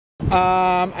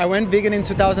I went vegan in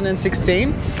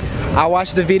 2016. I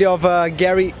watched the video of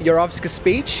Gary Yourofsky's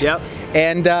speech. Yep.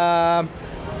 And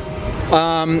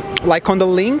like on the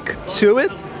link to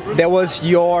it, there was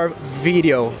your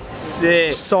video.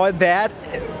 Sick. Saw that,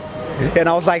 and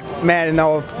I was like, man, you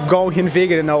know, going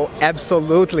vegan, you know,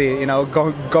 absolutely, you know,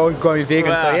 going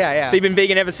vegan. Wow. So yeah. So you've been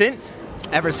vegan ever since?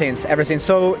 Ever since.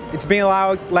 So it's been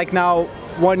like now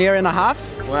 1.5 years.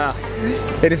 Wow.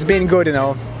 It has been good, you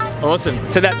know. Awesome.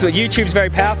 So that's what YouTube's very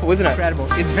powerful, isn't it? Incredible.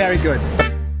 It's very good.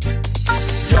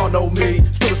 Y'all know me,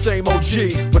 still the same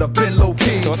OG, but I've been low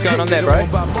key. So what's going on there, bro?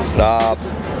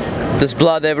 There's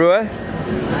blood everywhere.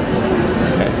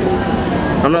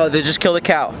 I don't know, they just killed a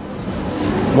cow.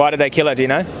 Why did they kill her, do you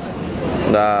know?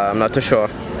 I'm not too sure.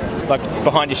 Like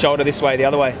behind your shoulder this way, the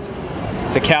other way.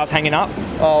 So cow's hanging up?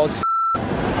 Oh,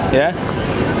 Yeah?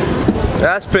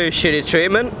 that's pretty shitty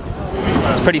treatment.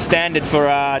 It's pretty standard for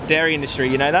dairy industry,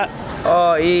 you know that?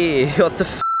 Oh, what the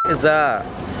is that?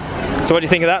 So what do you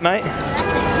think of that, mate?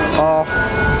 Oh,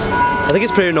 I think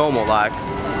it's pretty normal, like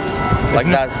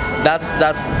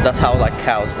that's how like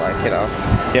cows, like, you know.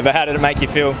 Yeah, but how did it make you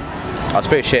feel? Oh, it's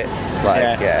pretty shit. Like,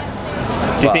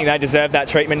 yeah. Do you think they deserve that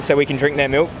treatment so we can drink their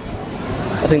milk?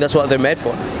 I think that's what they're made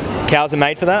for. Cows are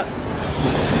made for that?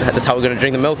 That's how we're gonna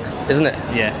drink the milk, isn't it?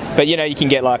 Yeah. But you know, you can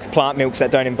get like plant milks that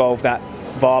don't involve that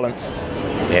violence.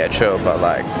 Yeah, true, but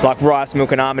like rice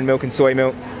milk and almond milk and soy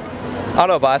milk. I don't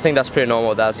know, but I think that's pretty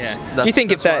normal. That's do you think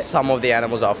that's if that what some of the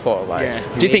animals are for?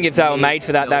 Like, do you think if they were made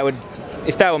for that, they would?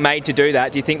 If they were made to do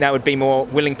that, do you think they would be more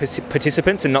willing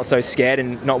participants and not so scared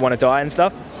and not want to die and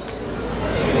stuff?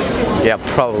 Yeah,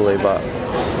 probably, but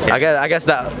I guess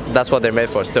that's what they're made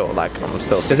for still. Like, I'm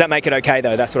still. Does that make it okay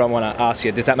though? That's what I want to ask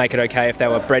you. Does that make it okay if they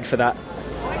were bred for that?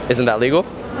 Isn't that legal?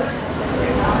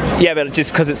 Yeah, but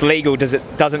just because it's legal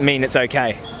doesn't mean it's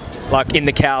okay. Like in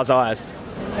the cow's eyes.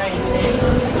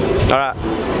 All right.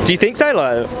 Do you think so?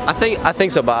 Like, I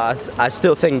think so, but I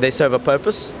still think they serve a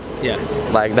purpose. Yeah.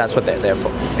 Like, that's what they're there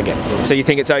for, again. So you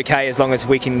think it's okay as long as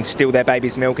we can steal their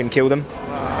baby's milk and kill them?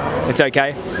 It's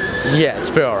okay? Yeah, it's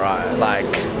pretty alright. Like,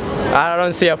 I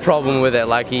don't see a problem with it.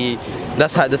 Like,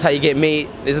 that's how you get meat.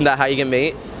 Isn't that how you get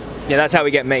meat? Yeah, that's how we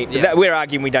get meat. Yeah. We're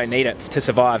arguing we don't need it to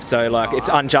survive, so like it's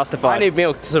unjustified. I need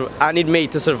milk. I need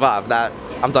meat to survive. That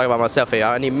I'm talking about myself here.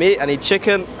 I need meat. I need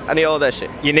chicken. I need all that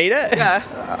shit. You need it? Yeah,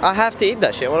 I have to eat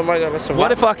that shit. What am I gonna survive?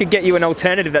 What if I could get you an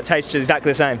alternative that tastes exactly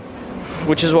the same?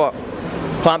 Which is what?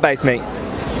 Plant-based meat.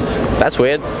 That's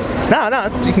weird. No,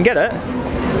 you can get it.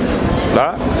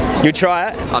 Alright. You try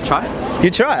it. I'll try it.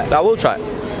 You try it. I will try it.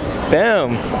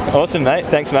 Boom. Awesome, mate.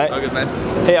 Thanks, mate. Oh, good, man.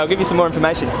 Here, I'll give you some more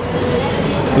information.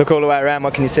 Look all the way around.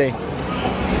 What can you see?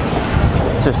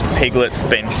 It's just piglets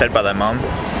being fed by their mum.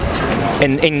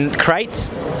 In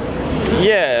crates?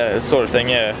 Yeah, sort of thing,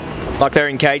 yeah. Like they're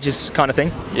in cages kind of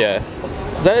thing? Yeah.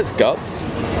 Is that its guts?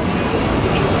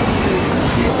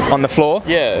 On the floor?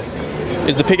 Yeah.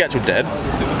 Is the pig actually dead?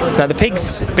 No, the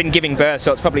pig's been giving birth,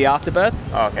 so it's probably after birth.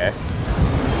 Oh, okay.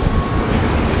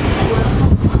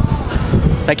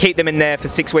 They keep them in there for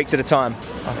 6 weeks at a time.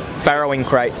 Farrowing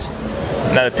crates.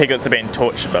 No, the piglets are being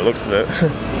tortured by the looks of it.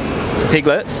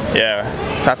 Piglets? Yeah.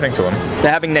 What's happening to them?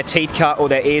 They're having their teeth cut or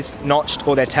their ears notched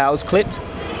or their tails clipped.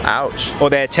 Ouch. Or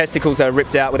their testicles are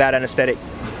ripped out without anaesthetic.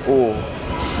 Ooh.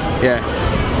 Yeah.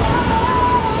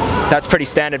 That's pretty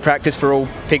standard practice for all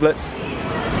piglets.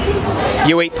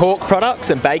 You eat pork products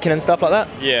and bacon and stuff like that?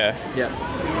 Yeah.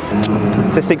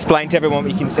 Yeah. Just explain to everyone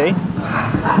what you can see.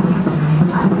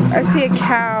 I see a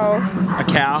cow. A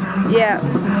cow? Yeah.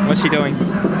 What's she doing?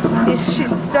 She's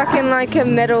stuck in like a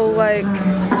metal like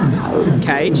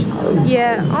cage?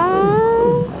 Yeah.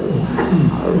 Oh.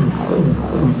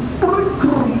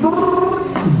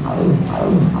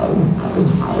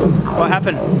 What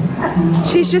happened?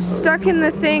 She's just stuck in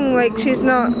the thing, like she's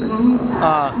not.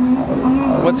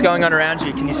 What's going on around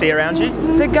you? Can you see around you?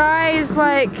 The guy is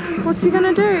like, what's he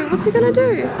gonna do? What's he gonna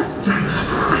do?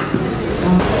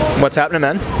 What's happening,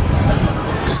 man?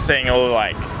 Just seeing all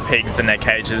like pigs in their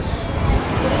cages.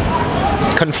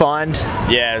 Confined?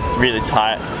 Yeah, it's really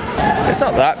tight. It's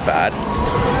not that bad.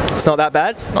 It's not that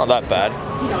bad? Not that bad.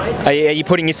 Are you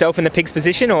putting yourself in the pig's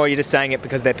position, or are you just saying it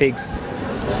because they're pigs?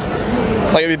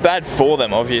 Like, it'd be bad for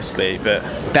them, obviously, but...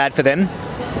 Bad for them?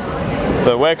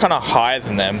 But we're kind of higher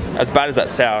than them, as bad as that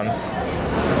sounds.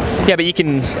 Yeah, but you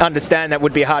can understand that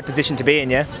would be a hard position to be in,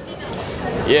 yeah?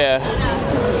 Yeah.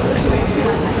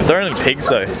 They're only pigs,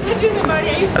 though.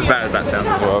 As bad as that sounds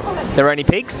as well. They're only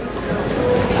pigs?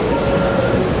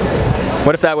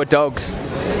 What if they were dogs?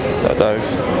 They're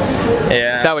dogs.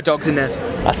 Yeah. If they were dogs in there?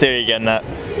 I see where you're getting at.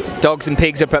 Dogs and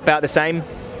pigs are about the same?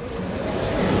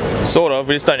 Sort of,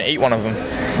 we just don't eat one of them.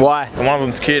 Why? And one of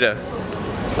them's cuter.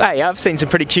 Hey, I've seen some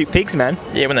pretty cute pigs, man.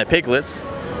 Yeah, when they're piglets.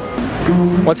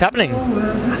 What's happening?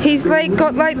 He's like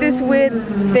got like this weird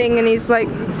thing and he's like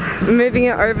moving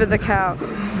it over the cow. Oh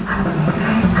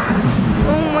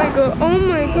my god, oh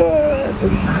my god.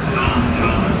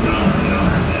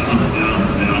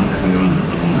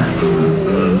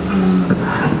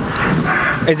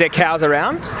 Is there cows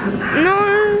around?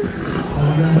 No.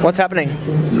 What's happening?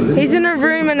 He's in a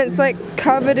room and it's like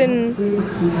covered in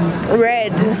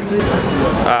red.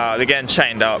 They're getting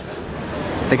chained up.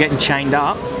 They're getting chained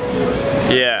up?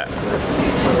 Yeah.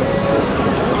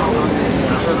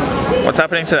 What's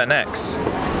happening to their necks?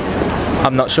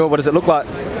 I'm not sure. What does it look like?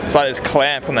 It's like this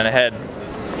clamp on their head.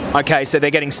 Okay, so they're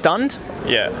getting stunned?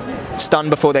 Yeah. Stunned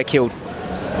before they're killed.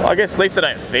 Well, I guess at least they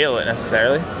don't feel it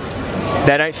necessarily.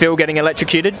 They don't feel getting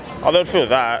electrocuted? Oh, they'll feel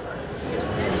that.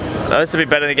 This would be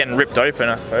better than getting ripped open,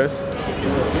 I suppose.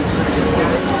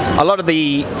 A lot of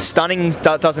the stunning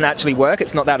doesn't actually work.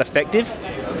 It's not that effective.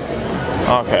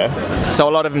 Okay. So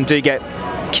a lot of them do get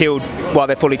killed while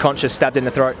they're fully conscious, stabbed in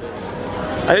the throat.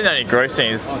 I think the only gross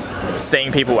thing is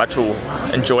seeing people actually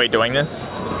enjoy doing this.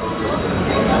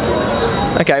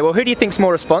 Okay, well, who do you think's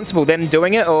more responsible, them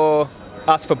doing it or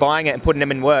us for buying it and putting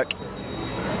them in work?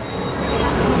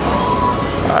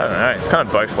 I don't know, it's kind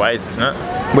of both ways, isn't it?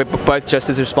 We're both just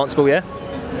as responsible, yeah?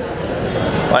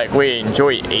 Like, we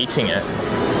enjoy eating it.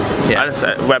 Yeah.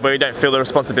 But we don't feel the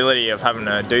responsibility of having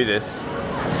to do this.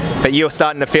 But you're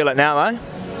starting to feel it now, eh?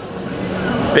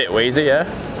 Bit wheezy, yeah?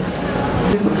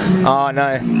 Oh,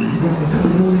 no.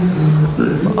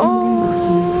 Oh.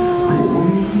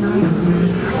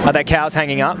 Are there cows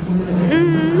hanging up?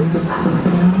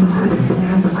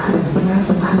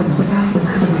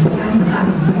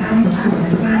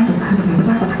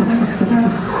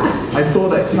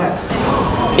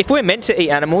 If we're meant to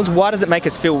eat animals, why does it make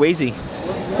us feel wheezy?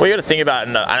 Well, you got to think about it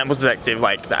in the animal perspective,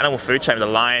 like the animal food chain, the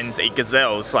lions eat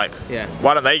gazelles, like, Yeah.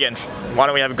 why don't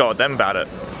we have a go at them about it?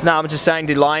 No, I'm just saying,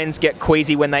 do lions get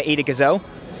queasy when they eat a gazelle?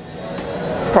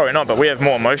 Probably not, but we have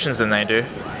more emotions than they do.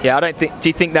 Yeah, I don't think. Do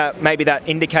you think that maybe that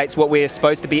indicates what we're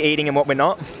supposed to be eating and what we're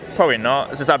not? Probably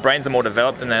not. It's just our brains are more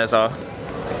developed than theirs are.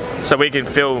 So we can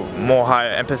feel more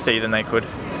higher empathy than they could.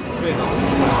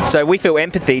 So we feel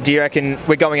empathy. Do you reckon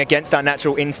we're going against our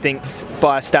natural instincts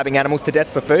by stabbing animals to death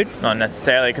for food? Not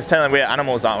necessarily, because technically we're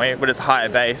animals, aren't we? We're just higher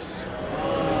base.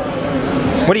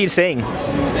 What are you seeing?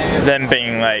 Them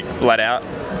being like bled out.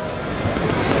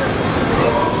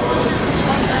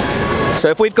 So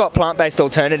if we've got plant-based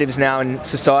alternatives now in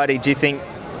society, do you think,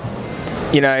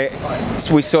 you know,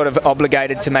 we're sort of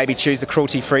obligated to maybe choose the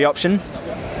cruelty-free option?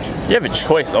 You have a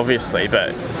choice, obviously, but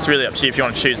it's really up to you if you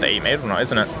want to choose to eat meat or not,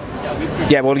 isn't it?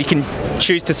 Yeah, well, you can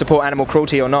choose to support animal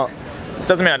cruelty or not. It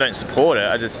doesn't mean I don't support it,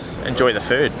 I just enjoy the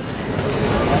food.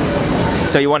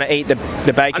 So you want to eat the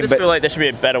bacon, I just feel like there should be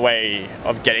a better way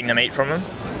of getting the meat from them.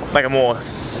 Like a more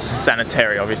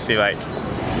sanitary, obviously, like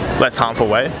less harmful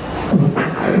way.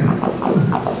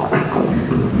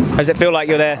 Does it feel like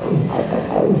you're there?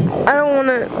 I don't want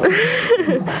to.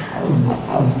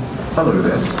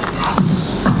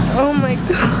 Oh my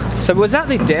god. So was that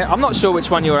the dare? I'm not sure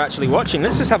which one you were actually watching.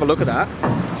 Let's just have a look at that.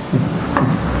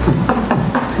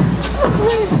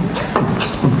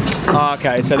 Oh,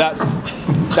 okay, so that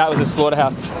was a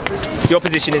slaughterhouse. Your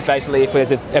position is basically if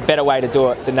there's a better way to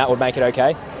do it, then that would make it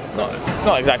okay? No, it's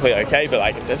not exactly okay, but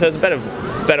like if there's a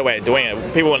better way of doing it,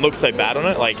 people wouldn't look so bad on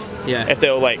it. Like, Yeah. if they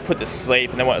were like put to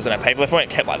sleep and then what was going to pay for, if it weren't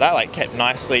kept like that, like kept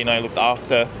nicely, you know, looked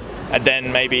after, and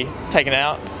then maybe taken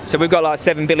out. So we've got like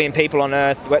 7 billion people on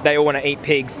Earth. They all want to eat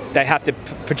pigs. They have to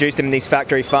produce them in these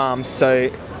factory farms. So,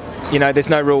 you know, there's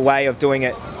no real way of doing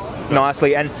it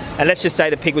nicely. And let's just say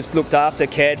the pig was looked after,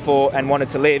 cared for, and wanted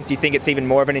to live. Do you think it's even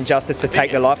more of an injustice to take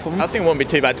their life from them? I think it wouldn't be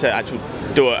too bad to actually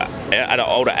do it at an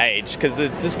older age, because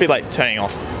it'd just be like turning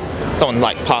off someone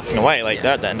like passing away. Like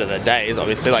at the end of the day, is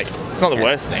obviously like it's not the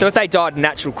worst thing. So if they died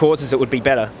natural causes, it would be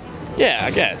better. Yeah,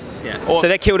 I guess. Yeah. Or, So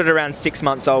they're killed at around 6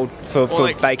 months old for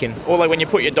like, bacon. Or like when you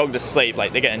put your dog to sleep,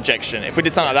 like they get an injection. If we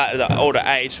did something like that at an older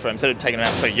age for them, instead of taking them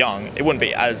out so young, it wouldn't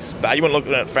be as bad. You wouldn't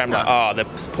look at it from like, oh, they're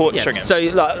torturing him. So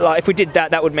like if we did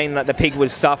that, that would mean that the pig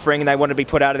was suffering and they wanted to be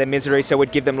put out of their misery. So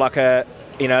we'd give them like a,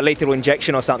 you know, lethal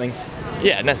injection or something.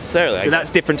 Yeah, necessarily. So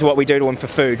that's different to what we do to them for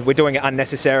food. We're doing it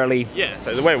unnecessarily. Yeah,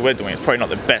 so the way we're doing it is probably not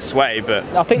the best way, but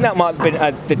I think that might have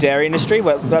been the dairy industry.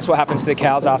 Where that's what happens to the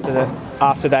cows after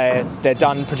they're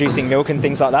done producing milk and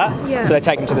things like that. Yeah. So they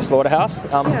take them to the slaughterhouse.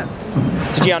 Yeah.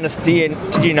 Did you understand?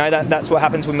 Did you know that that's what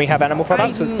happens when we have animal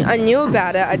products? I knew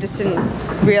about it, I just didn't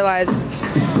realise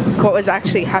what was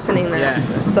actually happening there.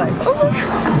 Yeah. It's like, oh my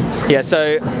god. Yeah.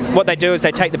 So what they do is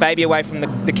they take the baby away from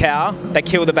the cow. They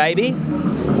kill the baby.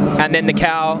 and then the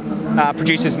cow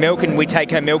produces milk, and we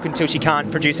take her milk until she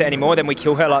can't produce it anymore, then we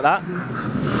kill her like that.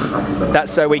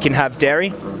 That's so we can have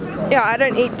dairy. Yeah, I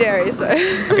don't eat dairy, so.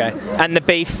 Okay, and the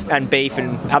beef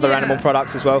and other animal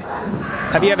products as well.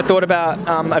 Have you ever thought about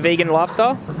a vegan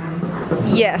lifestyle?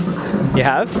 Yes. You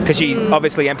have? Because you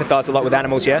obviously empathise a lot with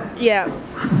animals, yeah? Yeah.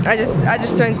 I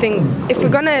just don't think, if we're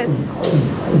gonna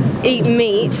eat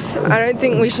meat, I don't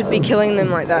think we should be killing them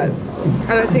like that.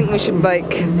 I don't think we should, like,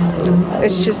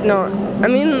 it's just not, I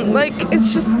mean, like,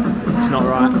 it's just... It's not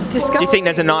right. It's disgusting. Do you think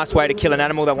there's a nice way to kill an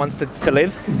animal that wants to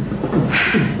live?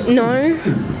 No.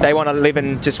 They want to live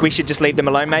and we should just leave them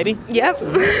alone maybe? Yep.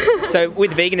 So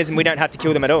with veganism we don't have to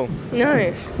kill them at all?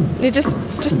 No. You just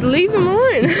leave them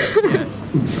alone.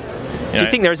 Do you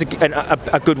think there is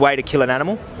a good way to kill an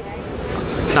animal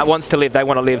that wants to live, they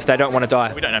want to live, they don't want to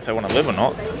die? We don't know if they want to live or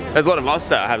not. There's a lot of us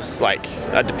that have like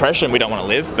a depression, we don't want to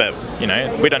live, but you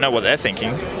know, we don't know what they're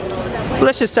thinking. Well,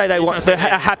 let's just say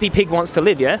a happy pig wants to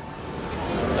live, yeah?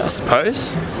 I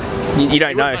suppose. You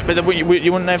don't know. But you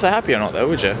wouldn't know if they're happy or not though,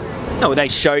 would you? No, they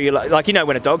show you, like you know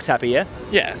when a dog's happy, yeah?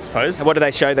 Yeah, I suppose. And what do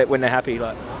they show that when they're happy?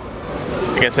 Like,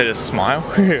 I guess they just smile.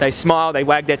 They smile, they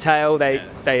wag their tail,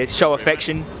 they show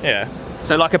affection. Yeah.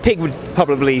 So like a pig would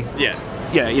probably... Yeah.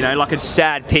 Yeah, you know, like a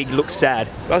sad pig looks sad.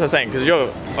 That's what I'm saying, because your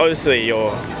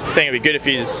thing would be good if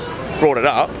you just brought it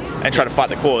up and try to fight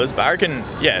the cause, but I reckon,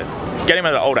 yeah, get him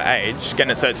at an older age,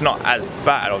 getting it so it's not as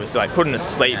bad, obviously, like put him to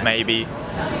sleep maybe.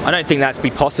 I don't think that's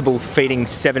be possible feeding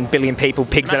 7 billion people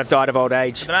pigs that have died of old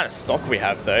age. The amount of stock we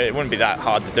have though, it wouldn't be that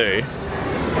hard to do.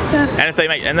 And if they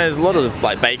make, and there's a lot of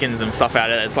like bacons and stuff out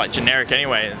there that's like generic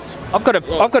anyway. I've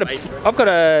got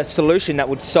a solution that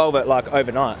would solve it like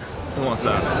overnight. What's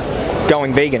that?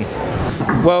 Going vegan.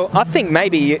 Well, I think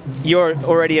maybe you're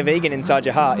already a vegan inside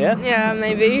your heart, yeah? Yeah,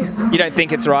 maybe. You don't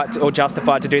think it's right or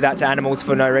justified to do that to animals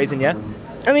for no reason, yeah?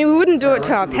 I mean, we wouldn't do it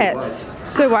to our pets,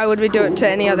 so why would we do it to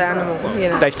any other animal, you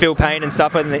know? They feel pain and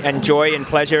suffer and joy and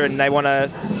pleasure, and they want to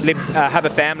live, have a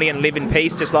family and live in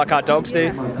peace just like our dogs do.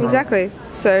 Exactly.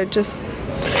 So just...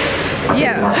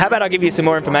 Yeah. How about I give you some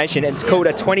more information? It's called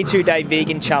a 22-day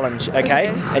vegan challenge, okay?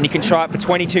 And you can try it for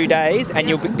 22 days and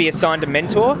you'll be assigned a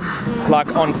mentor,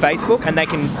 like on Facebook, and they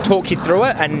can talk you through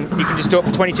it, and you can just do it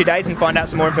for 22 days and find out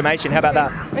some more information. How about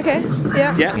that? Okay,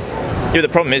 yeah. Yeah? Yeah, the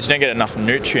problem is you don't get enough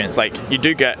nutrients. Like, you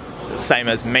do get the same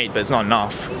as meat, but it's not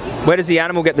enough. Where does the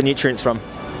animal get the nutrients from?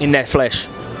 In their flesh?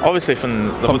 Obviously from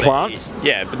plants?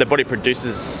 Yeah, but the body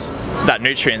produces that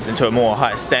nutrients into a more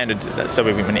higher standard so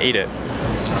we can eat it.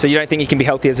 So you don't think you can be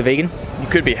healthy as a vegan? You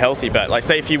could be healthy, but like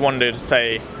say if you wanted to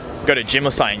say go to gym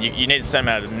or something, you need a certain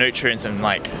amount of nutrients and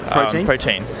like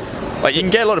protein. Like you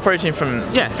can get a lot of protein from...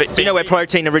 Yeah. Do you know where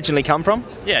protein originally come from?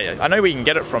 Yeah, I know where you can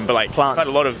get it from, but like plants. I've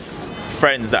had a lot of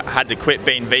friends that had to quit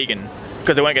being vegan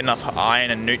because they weren't getting enough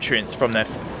iron and nutrients from their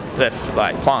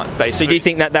like plant-based So do you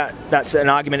think that's an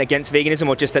argument against veganism,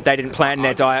 or just that they didn't plan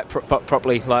their diet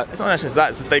properly? Like, it's not necessarily that,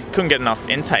 it's just they couldn't get enough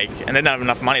intake and they didn't have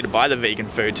enough money to buy the vegan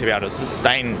food to be able to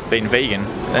sustain being vegan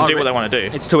and do what they want to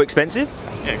do. It's too expensive?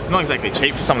 Yeah, it's not exactly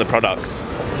cheap for some of the products.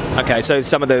 Okay, so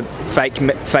some of the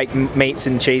fake meats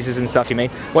and cheeses and stuff, you mean?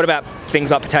 What about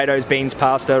things like potatoes, beans,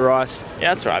 pasta, rice?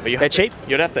 Yeah, that's right, but they're cheap?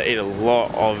 You'd have to eat a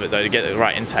lot of it though to get the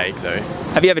right intake though.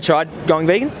 Have you ever tried going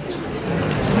vegan?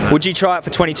 Would you try it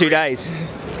for 22 days?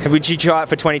 Would you try it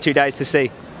for 22 days to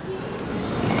see?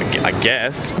 I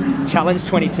guess.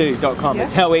 Challenge22.com.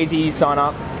 It's how easy you sign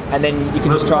up, and then you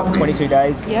can just try it for 22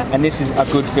 days. And this is a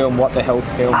good film,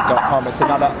 whatthehealthfilm.com. It's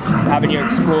another avenue that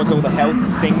explores all the health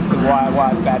things and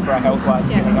why it's bad for our health, why it's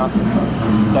killing us.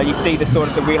 And so you see the sort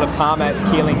of the wheel of karma. It's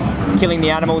killing the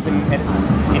animals and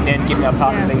then giving us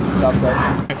heart disease and stuff. So.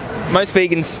 Most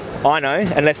vegans I know,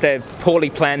 unless they've poorly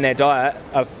planned their diet,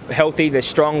 are healthy. They're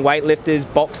strong weightlifters,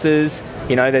 boxers.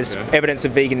 You know, there's evidence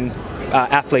of vegan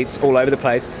athletes all over the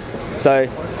place. So,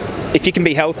 if you can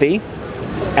be healthy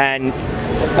and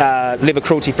live a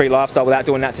cruelty-free lifestyle without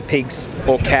doing that to pigs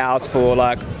or cows for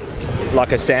like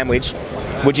a sandwich,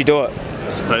 would you do it? I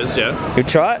suppose, yeah. You'd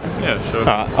try it? Yeah, sure. All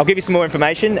right, I'll give you some more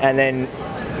information and then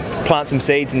plant some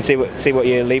seeds and see what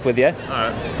you leave with. Yeah.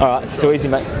 All right. Sure. Too easy,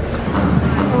 mate.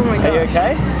 Oh my gosh. Are you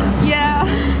okay? Yeah.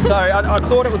 So I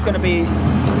thought it was going to be,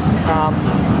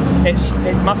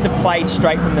 it must have played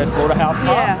straight from the slaughterhouse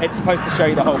part. Yeah. It's supposed to show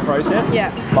you the whole process.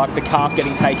 Yeah. Like the calf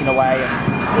getting taken away.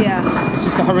 And it's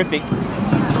just a horrific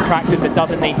practice that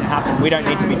doesn't need to happen. We don't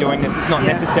need to be doing this. It's not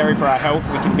necessary for our health.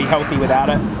 We can be healthy without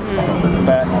it.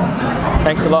 But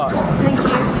thanks a lot. Thank you.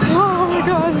 Oh my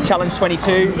God. Challenge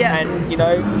 22, and you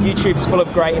know, YouTube's full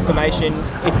of great information.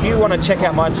 If you want to check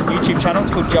out my YouTube channel,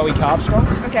 it's called Joey Carbstrong.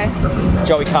 Okay.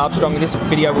 Joey Carbstrong. This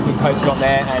video will be posted on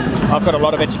there, and I've got a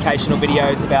lot of educational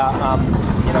videos about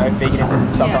you know, veganism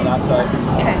and stuff like that. So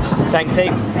Okay. thanks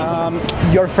heaps.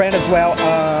 Your friend as well,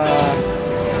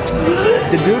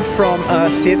 the dude from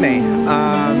Sydney,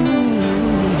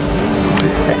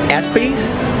 Aspie?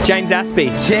 James Aspie.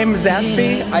 James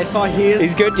Aspie. I saw his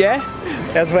He's good, yeah?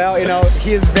 as well, you know,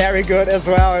 he is very good as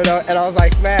well, you know, and I was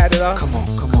like, man, you know. Come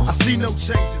on. I see no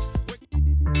changes.